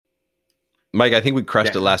Mike, I think we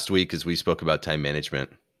crushed it last week as we spoke about time management.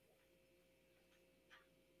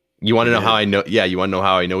 You want to know how I know? Yeah, you want to know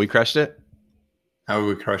how I know we crushed it? How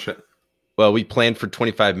would we crush it? Well, we planned for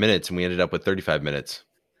 25 minutes and we ended up with 35 minutes.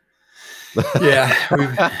 Yeah.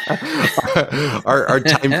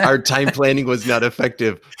 our time planning was not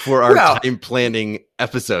effective for our time planning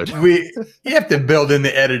episode. You have to build in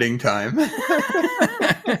the editing time.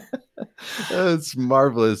 That's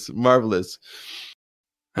marvelous.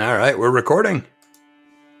 All right, we're recording.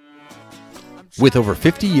 With over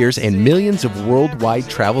 50 years and millions of worldwide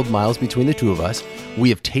traveled miles between the two of us, we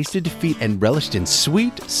have tasted defeat and relished in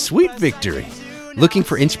sweet, sweet victory. Looking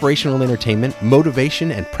for inspirational entertainment, motivation,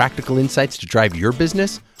 and practical insights to drive your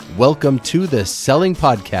business? Welcome to the Selling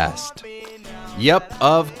Podcast. Yep,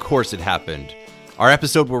 of course it happened. Our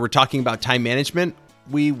episode where we're talking about time management,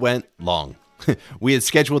 we went long. We had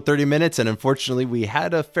scheduled 30 minutes, and unfortunately, we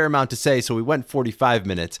had a fair amount to say, so we went 45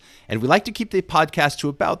 minutes. And we like to keep the podcast to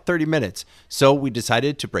about 30 minutes, so we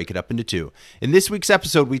decided to break it up into two. In this week's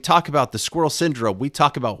episode, we talk about the squirrel syndrome. We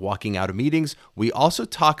talk about walking out of meetings. We also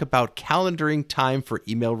talk about calendaring time for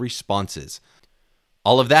email responses.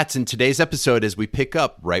 All of that's in today's episode as we pick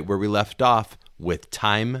up right where we left off with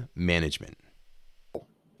time management.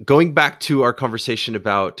 Going back to our conversation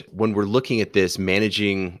about when we're looking at this,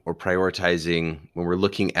 managing or prioritizing, when we're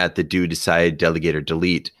looking at the do, decide, delegate, or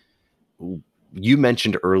delete, you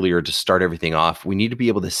mentioned earlier to start everything off, we need to be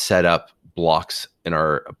able to set up blocks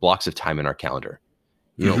of time in our calendar.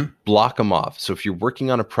 You know, block them off. So if you're working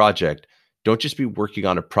on a project, don't just be working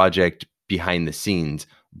on a project behind the scenes.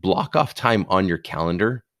 Block off time on your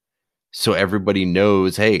calendar so everybody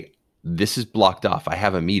knows, hey, this is blocked off. I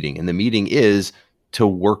have a meeting, and the meeting is to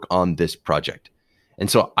work on this project. And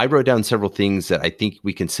so I wrote down several things that I think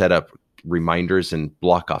we can set up reminders and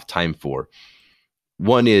block off time for.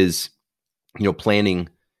 One is, planning.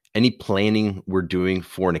 Any planning we're doing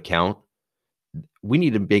for an account, we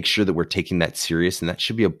need to make sure that we're taking that serious, and that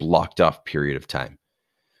should be a blocked off period of time.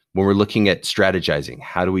 When we're looking at strategizing,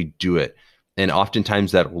 how do we do it? And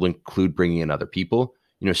oftentimes that will include bringing in other people.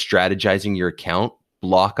 Strategizing your account,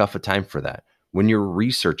 block off a time for that. When you're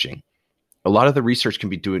researching, a lot of the research can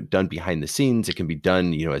be done behind the scenes. It can be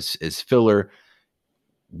done, as filler.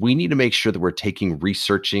 We need to make sure that we're taking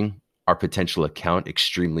researching our potential account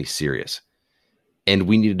extremely serious. And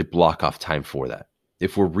we need to block off time for that.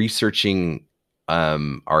 If we're researching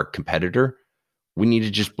our competitor, we need to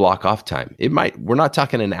just block off time. We're not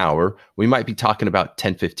talking an hour. We might be talking about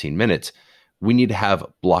 10, 15 minutes. We need to have a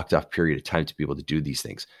blocked off period of time to be able to do these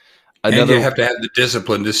things. And you have to have the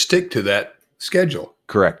discipline to stick to that schedule.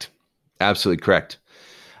 Correct. Absolutely correct.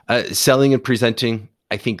 Selling and presenting,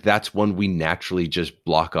 I think that's one we naturally just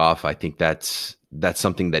block off. I think that's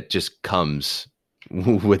something that just comes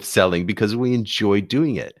with selling because we enjoy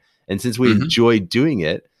doing it. And since we enjoy doing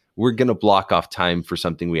it, we're going to block off time for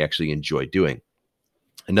something we actually enjoy doing.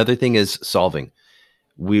 Another thing is solving.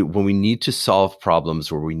 When we need to solve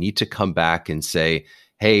problems, where we need to come back and say,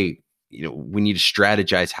 hey, we need to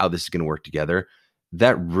strategize how this is going to work together.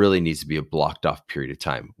 That really needs to be a blocked off period of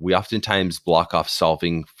time. We oftentimes block off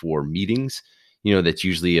solving for meetings. That's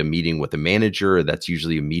usually a meeting with a manager, or that's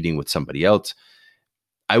usually a meeting with somebody else.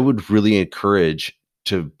 I would really encourage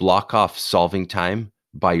to block off solving time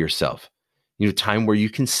by yourself. Time where you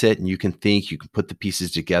can sit and you can think, you can put the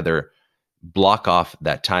pieces together, block off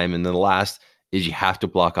that time. And then the last is you have to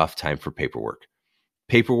block off time for paperwork.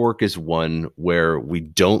 Paperwork is one where we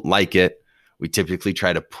don't like it. We typically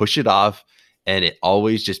try to push it off, and it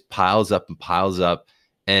always just piles up and piles up.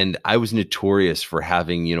 And I was notorious for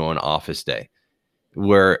having, an office day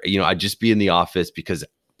where, I'd just be in the office because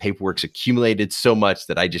paperwork's accumulated so much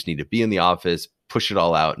that I just need to be in the office, push it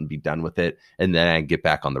all out and be done with it. And then I get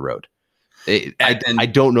back on the road. I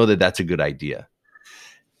don't know that that's a good idea.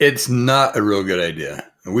 It's not a real good idea.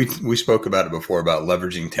 We spoke about it before about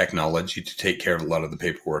leveraging technology to take care of a lot of the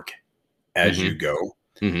paperwork as you go.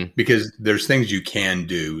 Because there's things you can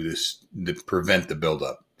do to prevent the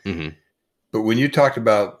buildup. But when you talked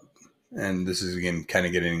about, and this is again kind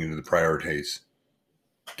of getting into the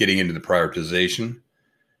prioritization,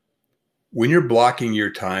 when you're blocking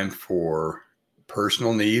your time for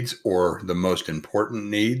personal needs or the most important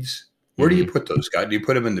needs, where do you put those, Scott? Do you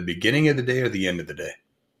put them in the beginning of the day or the end of the day?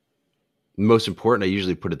 Most important, I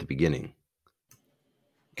usually put at the beginning.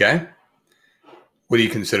 Okay. What do you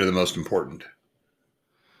consider the most important?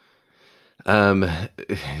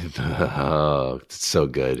 It's so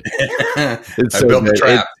good. It's so built the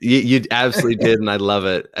trap. You absolutely did, and I love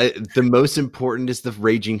it. The most important is the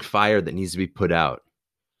raging fire that needs to be put out.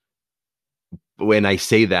 When I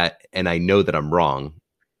say that, and I know that I'm wrong,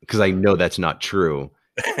 because I know that's not true,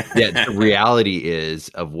 Yeah, the reality is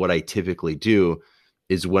of what I typically do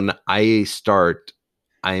is when I start,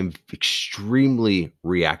 I am extremely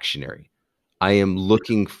reactionary. I am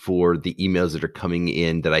looking for the emails that are coming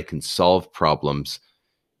in that I can solve problems.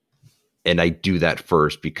 And I do that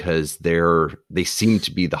first because they seem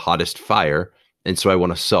to be the hottest fire. And so I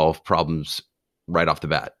want to solve problems right off the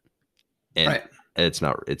bat. And, right. and it's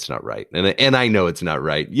not right. And I know it's not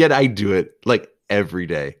right. Yet I do it like every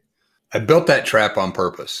day. I built that trap on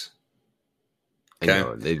purpose. Okay. I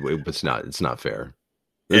know, it's not fair.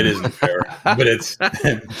 It isn't fair, but it's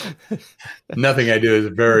nothing I do is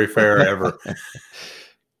very fair ever.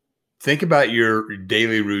 Think about your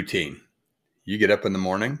daily routine. You get up in the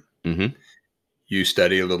morning, mm-hmm. You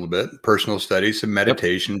study a little bit, personal study, some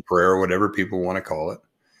meditation, prayer, whatever people want to call it.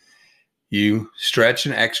 You stretch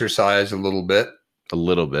and exercise a little bit,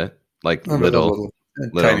 like tiny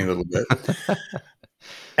little bit.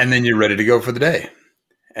 And then you're ready to go for the day.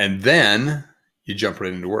 And then you jump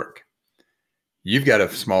right into work. You've got a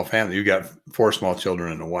small family. You've got 4 small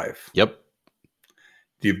children and a wife. Yep.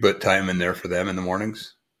 Do you put time in there for them in the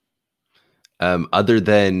mornings? Other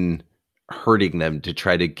than hurting them to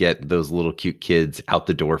try to get those little cute kids out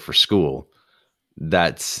the door for school,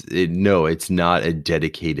 it's not a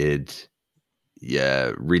dedicated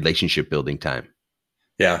relationship building time.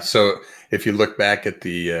 Yeah. So if you look back at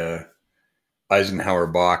the Eisenhower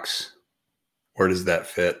box, where does that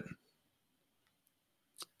fit?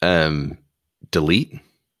 Delete.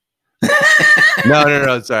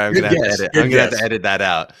 No. Sorry, I'm gonna have to edit that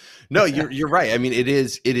out. No, you're right. I mean, it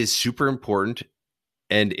is super important,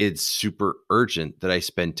 and it's super urgent that I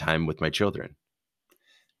spend time with my children.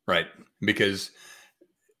 Right, because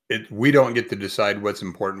we don't get to decide what's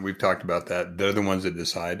important. We've talked about that. They're the ones that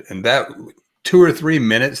decide, and that 2 or 3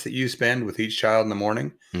 minutes that you spend with each child in the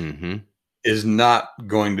morning mm-hmm. is not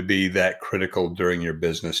going to be that critical during your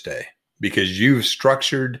business day, because you've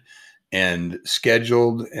structured and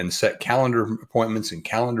scheduled and set calendar appointments and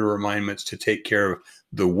calendar reminders to take care of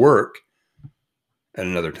the work at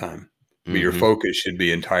another time. But your focus should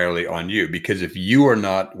be entirely on you, because if you are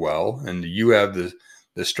not well and you have the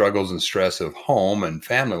struggles and stress of home and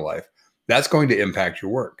family life, that's going to impact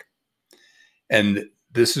your work. And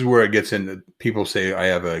this is where it gets into, people say, I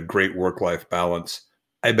have a great work-life balance.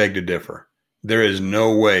 I beg to differ. There is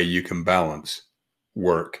no way you can balance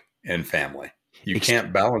work and family. You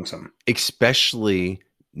can't balance them. Especially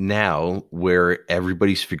now where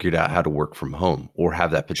everybody's figured out how to work from home or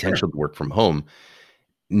have that potential to work from home.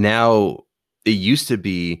 Now, it used to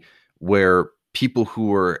be where people who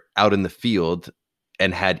were out in the field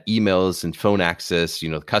and had emails and phone access,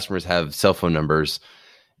 the customers have cell phone numbers,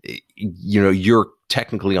 you're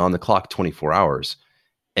technically on the clock 24 hours.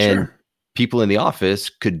 And people in the office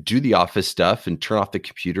could do the office stuff and turn off the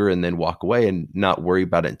computer and then walk away and not worry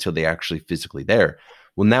about it until they actually physically there.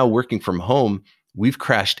 Well, now working from home, we've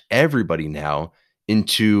crashed everybody now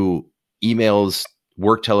into emails,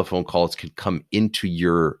 work telephone calls could come into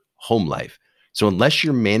your home life. So unless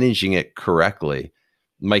you're managing it correctly,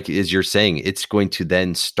 Mike, as you're saying, it's going to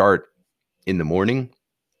then start in the morning.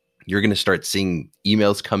 You're going to start seeing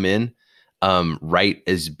emails come in right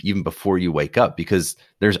as even before you wake up, because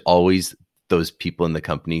there's always those people in the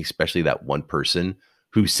company, especially that one person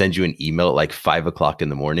who sends you an email at like 5 o'clock in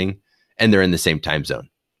the morning and they're in the same time zone.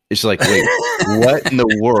 It's like, wait, what in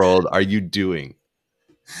the world are you doing?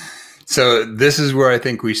 So this is where I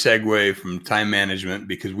think we segue from time management,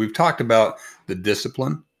 because we've talked about the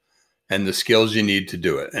discipline and the skills you need to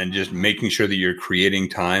do it, and just making sure that you're creating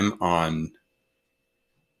time on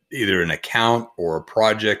either an account or a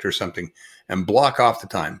project or something, and block off the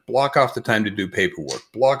time to do paperwork,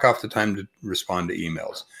 block off the time to respond to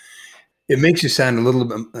emails. It makes you sound a little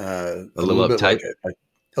bit uptight, like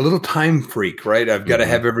a little time freak, right? I've got to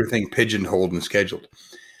have everything pigeonholed and scheduled.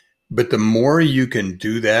 But the more you can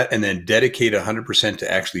do that and then dedicate 100%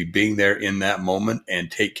 to actually being there in that moment and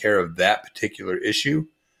take care of that particular issue,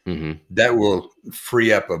 that will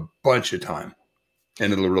free up a bunch of time,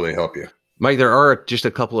 and it'll really help you. Mike, there are just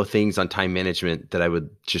a couple of things on time management that I would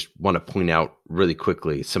just want to point out really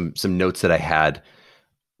quickly. Some notes that I had.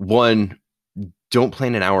 One, don't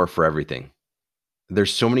plan an hour for everything.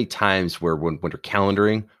 There's so many times where when we're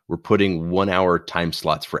calendaring, we're putting 1 hour time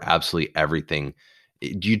slots for absolutely everything.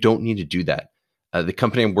 You don't need to do that. The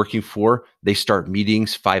company I'm working for, they start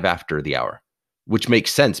meetings 5 after the hour, which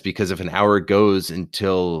makes sense, because if an hour goes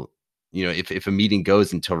until, if a meeting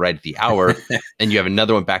goes until right at the hour and you have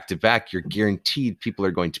another one back to back, you're guaranteed people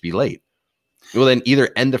are going to be late. Well, then either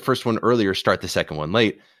end the first one early or start the second one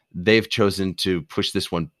late. They've chosen to push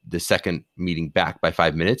the second meeting back by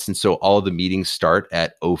 5 minutes. And so all the meetings start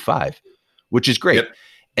at 05. which is great. Yep.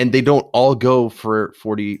 And they don't all go for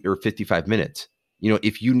 40 or 55 minutes.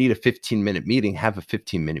 If you need a 15-minute meeting, have a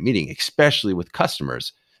 15-minute meeting, especially with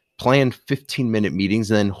customers. Plan 15-minute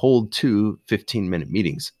meetings and then hold 2 15-minute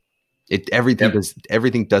meetings.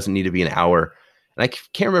 Everything doesn't need to be an hour. And I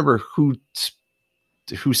can't remember who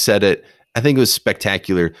said it. I think it was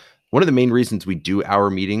Spectacular. One of the main reasons we do hour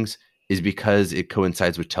meetings is because it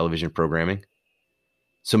coincides with television programming.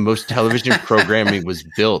 So most television programming was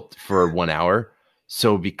built for 1 hour.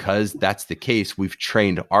 So because that's the case, we've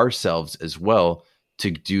trained ourselves as well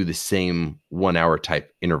to do the same 1 hour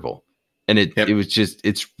type interval. And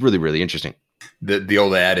it's really, really interesting. The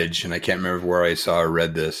old adage, and I can't remember where I saw or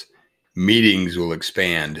read this, meetings will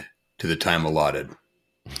expand to the time allotted.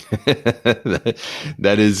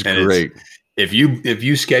 That is great. If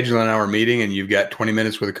you schedule an hour meeting and you've got 20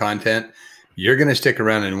 minutes worth of content, you're going to stick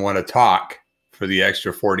around and want to talk for the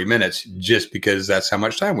extra 40 minutes just because that's how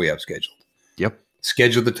much time we have scheduled. Yep.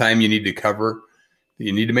 Schedule the time you need to cover.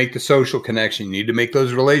 You need to make the social connection. You need to make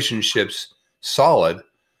those relationships solid,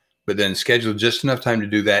 but then schedule just enough time to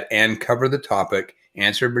do that and cover the topic,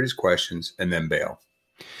 answer everybody's questions, and then bail.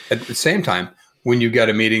 At the same time, when you've got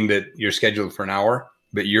a meeting that you're scheduled for an hour,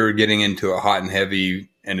 but you're getting into a hot and heavy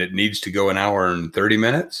and it needs to go an hour and 30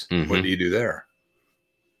 minutes, what do you do there?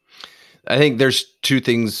 I think there's two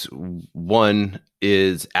things. One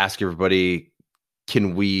is ask everybody,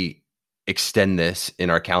 can we extend this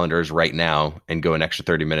in our calendars right now and go an extra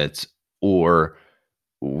 30 minutes, or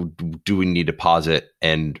do we need to pause it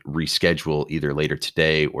and reschedule either later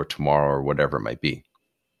today or tomorrow or whatever it might be?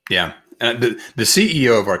 Yeah. The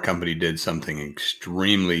CEO of our company did something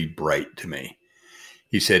extremely bright to me.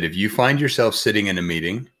 He said, if you find yourself sitting in a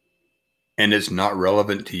meeting and it's not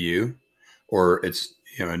relevant to you, or it's,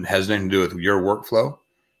 it has nothing to do with your workflow,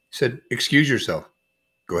 he said, excuse yourself,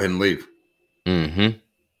 go ahead and leave. Mm-hmm.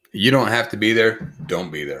 You don't have to be there.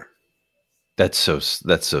 Don't be there. That's so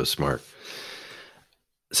smart.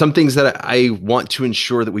 Some things that I want to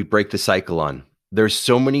ensure that we break the cycle on. There's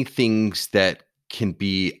so many things that can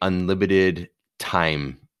be unlimited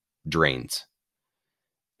time drains.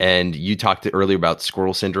 And you talked earlier about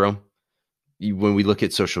squirrel syndrome. When we look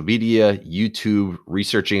at social media, YouTube,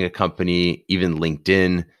 researching a company, even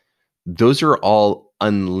LinkedIn, those are all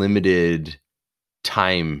unlimited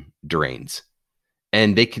time drains.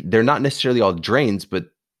 And they're not necessarily all drains, but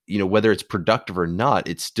whether it's productive or not,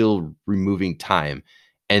 it's still removing time,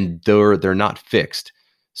 and they're not fixed.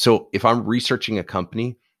 So if I'm researching a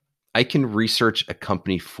company, I can research a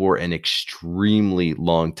company for an extremely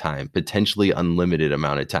long time, potentially unlimited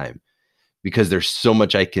amount of time, because there's so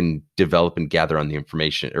much I can develop and gather on the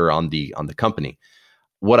information or on the company.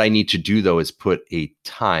 What I need to do though is put a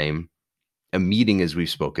meeting, as we've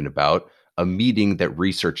spoken about, a meeting that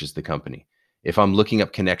researches the company. If I'm looking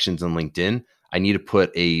up connections on LinkedIn, I need to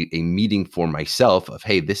put a meeting for myself of,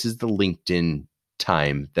 hey, this is the LinkedIn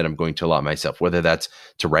time that I'm going to allot myself, whether that's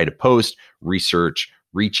to write a post, research,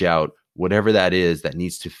 reach out, whatever that is that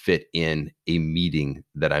needs to fit in a meeting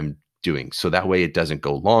that I'm doing. So that way it doesn't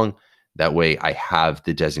go long. That way I have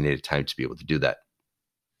the designated time to be able to do that.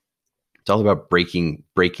 It's all about breaking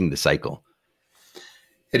the cycle.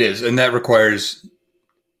 It is. And that requires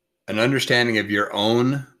an understanding of your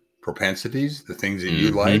own propensities, the things that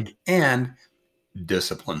you like, and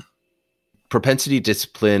discipline. Propensity,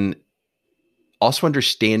 discipline, also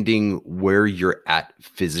understanding where you're at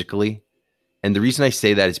physically. And the reason I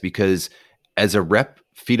say that is because as a rep,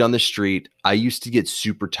 feet on the street, I used to get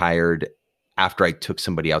super tired after I took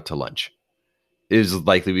somebody out to lunch. It was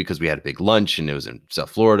likely because we had a big lunch and it was in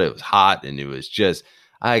South Florida. It was hot and it was just,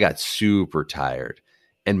 I got super tired.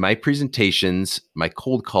 And my presentations, my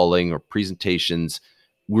cold calling or presentations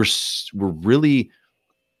were really,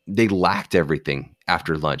 they lacked everything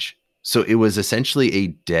after lunch. So it was essentially a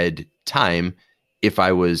dead time if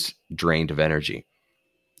I was drained of energy.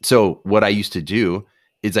 So what I used to do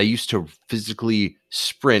is I used to physically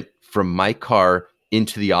sprint from my car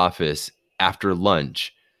into the office after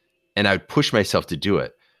lunch, and I would push myself to do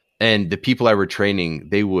it. And the people I were training,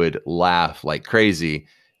 they would laugh like crazy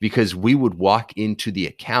because we would walk into the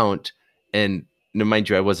account, and mind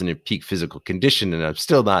you, I wasn't in peak physical condition, and I'm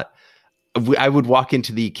still not. I would walk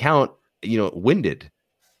into the account, winded.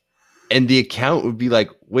 And the account would be like,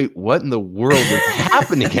 wait, what in the world is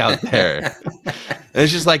happening out there? And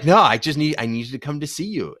it's just like, no, I need to come to see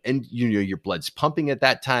you. And your blood's pumping at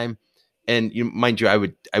that time. And mind you,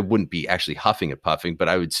 I wouldn't be actually huffing and puffing, but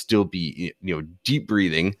I would still be, deep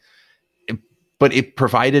breathing. But it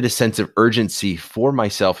provided a sense of urgency for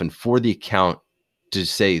myself and for the account to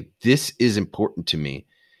say, this is important to me.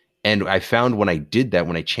 And I found when I did that,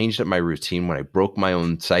 when I changed up my routine, when I broke my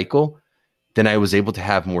own cycle, then I was able to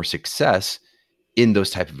have more success in those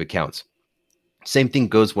type of accounts. Same thing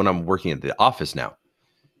goes when I'm working at the office now.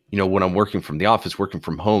 When I'm working from the office, working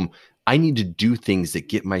from home, I need to do things that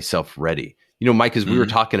get myself ready. Mike, as we were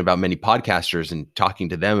talking about many podcasters and talking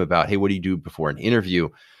to them about, hey, what do you do before an interview?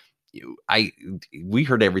 We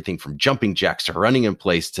heard everything from jumping jacks to running in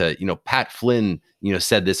place to, Pat Flynn,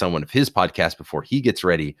 said this on one of his podcasts before he gets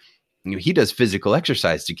ready. He does physical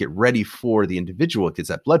exercise to get ready for the individual. It gets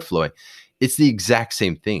that blood flowing. It's the exact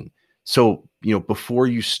same thing. So, before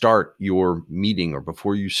you start your meeting or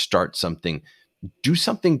before you start something, do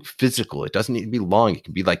something physical. It doesn't need to be long. It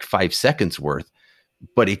can be like 5 seconds worth,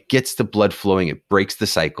 but it gets the blood flowing. It breaks the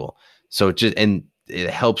cycle. So it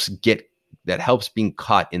helps being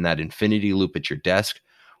caught in that infinity loop at your desk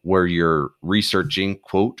where you're researching,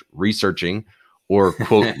 or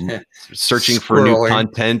quote, searching for new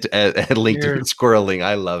content at LinkedIn. Squirreling.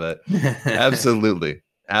 I love it. Absolutely.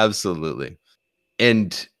 Absolutely.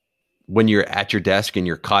 And when you're at your desk and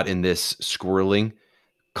you're caught in this squirreling,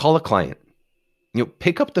 call a client.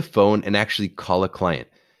 Pick up the phone and actually call a client.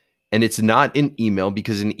 And it's not an email,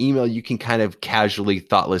 because in email, you can kind of casually,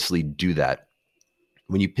 thoughtlessly do that.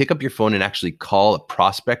 When you pick up your phone and actually call a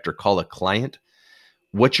prospect or call a client,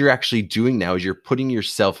 what you're actually doing now is you're putting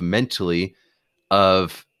yourself mentally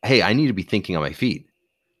of, hey, I need to be thinking on my feet.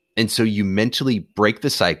 And so you mentally break the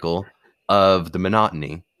cycle of the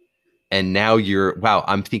monotony. And now you're, wow,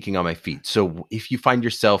 I'm thinking on my feet. So if you find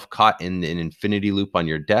yourself caught in an infinity loop on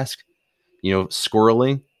your desk,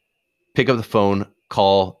 squirreling, pick up the phone,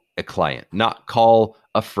 call a client, not call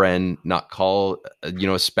a friend, not call,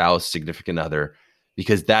 a spouse, significant other,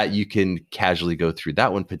 because that you can casually go through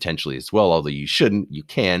that one potentially as well. Although you shouldn't, you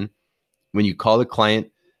can. When you call the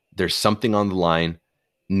client, there's something on the line.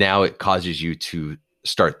 Now it causes you to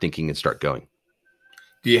start thinking and start going.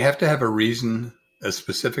 Do you have to have a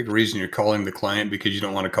specific reason you're calling the client, because you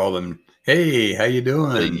don't want to call them, hey, how you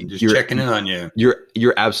doing? Just checking in on you.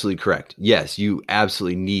 You're absolutely correct. Yes, you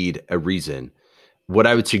absolutely need a reason. What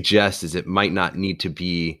I would suggest is it might not need to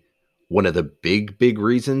be one of the big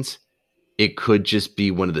reasons. It could just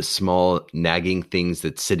be one of the small nagging things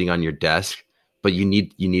that's sitting on your desk, but you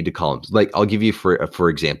need to call them. Like, I'll give you for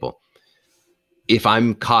example, if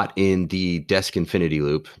I'm caught in the desk infinity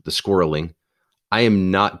loop, the squirreling, I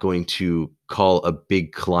am not going to call a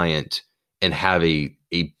big client and have a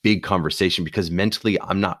big conversation, because mentally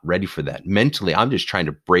I'm not ready for that. Mentally, I'm just trying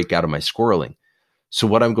to break out of my squirreling. So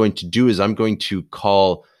what I'm going to do is I'm going to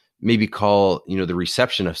call the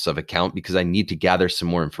receptionist of account, because I need to gather some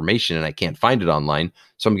more information and I can't find it online.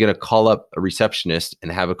 So I'm going to call up a receptionist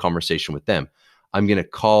and have a conversation with them. I'm going to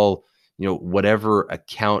call, whatever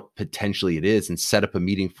account potentially it is and set up a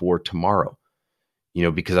meeting for tomorrow,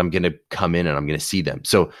 because I'm going to come in and I'm going to see them.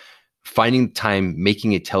 So finding time,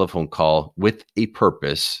 making a telephone call with a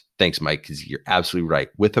purpose. Thanks, Mike, because you're absolutely right.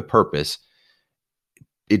 With a purpose,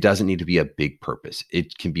 it doesn't need to be a big purpose.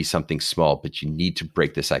 It can be something small, but you need to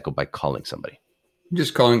break the cycle by calling somebody.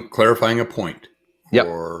 Just clarifying a point.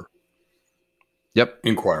 Or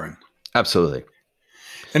inquiring. Absolutely.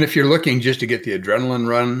 And if you're looking just to get the adrenaline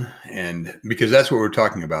run, and because that's what we're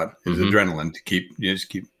talking about is adrenaline, to keep,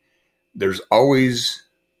 there's always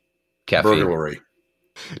caffeine. Burglary.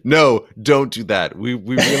 No, don't do that. We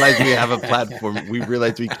realize we have a platform. We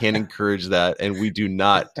realize we can't encourage that, and we do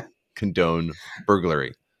not condone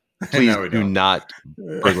burglary. Please do not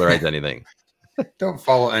burglarize anything. Don't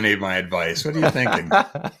follow any of my advice. What are you thinking?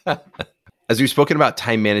 As we've spoken about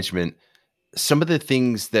time management, some of the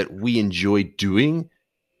things that we enjoy doing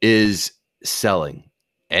is selling.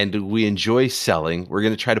 And we enjoy selling. We're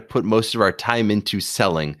going to try to put most of our time into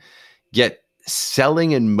selling. Yet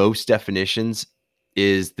selling in most definitions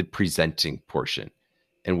is the presenting portion.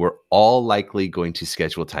 And we're all likely going to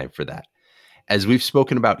schedule time for that. As we've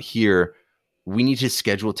spoken about here, we need to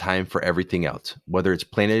schedule time for everything else, whether it's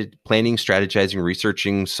planning, strategizing,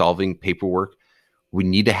 researching, solving paperwork. We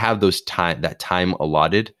need to have that time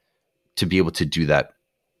allotted to be able to do that.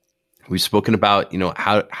 We've spoken about,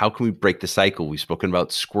 how can we break the cycle? We've spoken about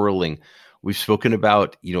squirreling. We've spoken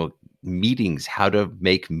about, meetings, how to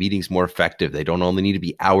make meetings more effective. They don't only need to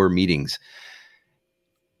be hour meetings.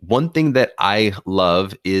 One thing that I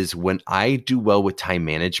love is when I do well with time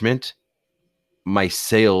management, my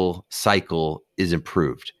sale cycle is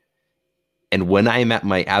improved. And when I am at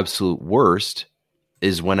my absolute worst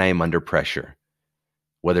is when I am under pressure,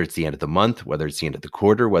 whether it's the end of the month, whether it's the end of the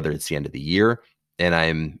quarter, whether it's the end of the year, and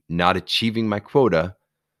I'm not achieving my quota,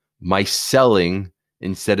 my selling,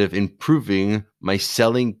 instead of improving, my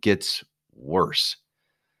selling gets worse.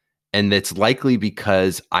 And that's likely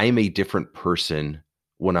because I'm a different person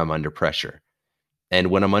when I'm under pressure. And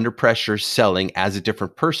when I'm under pressure selling as a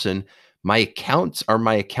different person, my accounts are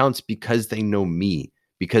my accounts because they know me,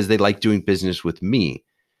 because they like doing business with me.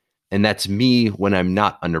 And that's me when I'm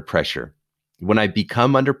not under pressure. When I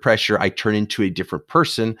become under pressure, I turn into a different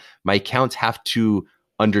person. My accounts have to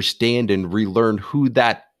understand and relearn who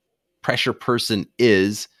that pressure person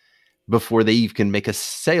is before they even can make a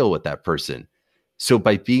sale with that person. So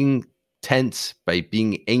by being tense, by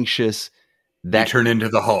being anxious, that you turn into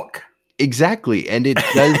the Hulk. Exactly. And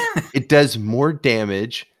it does more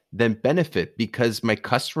damage than benefit because my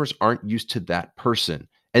customers aren't used to that person,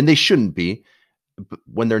 and they shouldn't be. But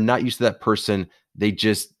when they're not used to that person,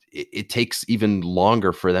 it takes even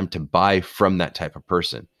longer for them to buy from that type of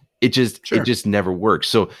person. It just never works.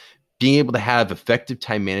 So being able to have effective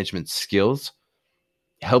time management skills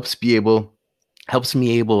helps me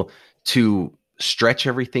able to stretch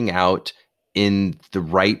everything out in the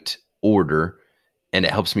right order. And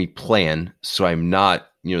it helps me plan so I'm not,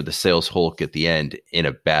 the sales Hulk at the end in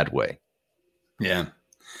a bad way. Yeah.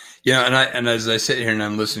 And as I sit here and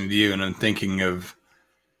I'm listening to you and I'm thinking of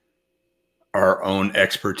our own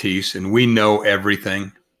expertise, and we know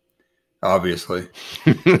everything, obviously.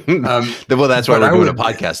 Well, that's why we're doing a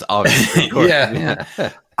podcast, obviously. Of course.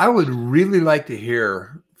 Yeah. I would really like to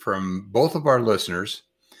hear from both of our listeners.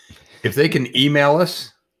 If they can email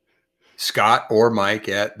us, Scott or Mike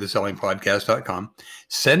at thesellingpodcast.com,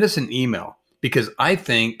 send us an email, because I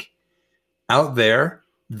think out there,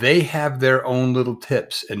 they have their own little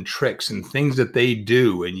tips and tricks and things that they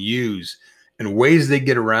do and use and ways they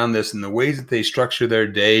get around this and the ways that they structure their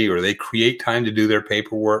day or they create time to do their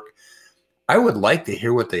paperwork. I would like to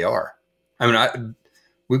hear what they are.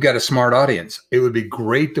 We've got a smart audience. It would be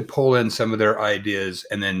great to pull in some of their ideas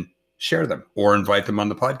and then share them or invite them on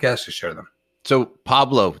the podcast to share them. So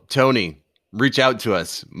Pablo, Tony, reach out to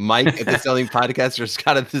us. Mike at The Selling Podcast or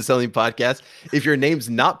Scott at The Selling Podcast. If your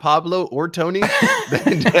name's not Pablo or Tony,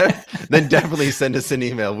 then definitely send us an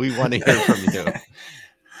email. We want to hear from you.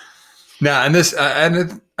 Now,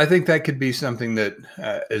 and I think that could be something that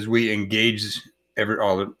as we engage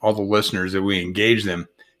all the listeners, that we engage them,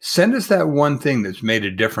 send us that one thing that's made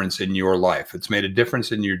a difference in your life. It's made a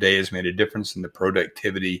difference in your day. It's made a difference in the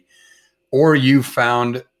productivity, or you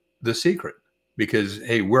found the secret. Because,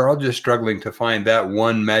 hey, we're all just struggling to find that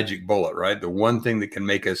one magic bullet, right? The one thing that can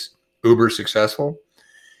make us uber successful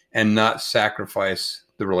and not sacrifice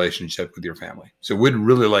the relationship with your family. So we'd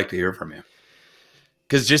really like to hear from you.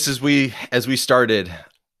 Because just as we started,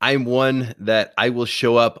 I'm one that I will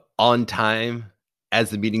show up on time as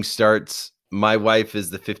the meeting starts. My wife is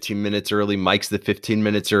the 15 minutes early. Mike's the 15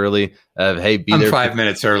 minutes early. Hey, be there. I'm 5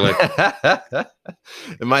 minutes early.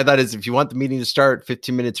 And my thought is, if you want the meeting to start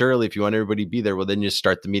 15 minutes early, if you want everybody to be there, well, then just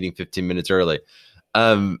start the meeting 15 minutes early.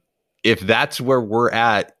 If that's where we're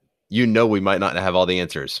at, we might not have all the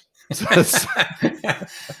answers.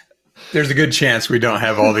 There's a good chance we don't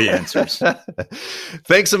have all the answers.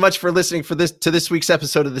 Thanks so much for listening to this week's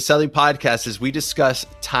episode of The Selling Podcast as we discuss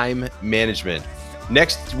time management.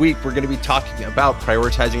 Next week, we're going to be talking about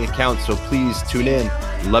prioritizing accounts, so please tune in.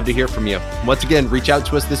 Love to hear from you. Once again, reach out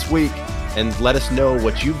to us this week and let us know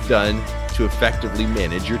what you've done to effectively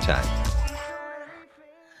manage your time.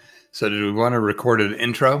 So did we want to record an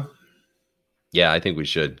intro? Yeah, I think we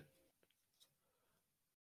should.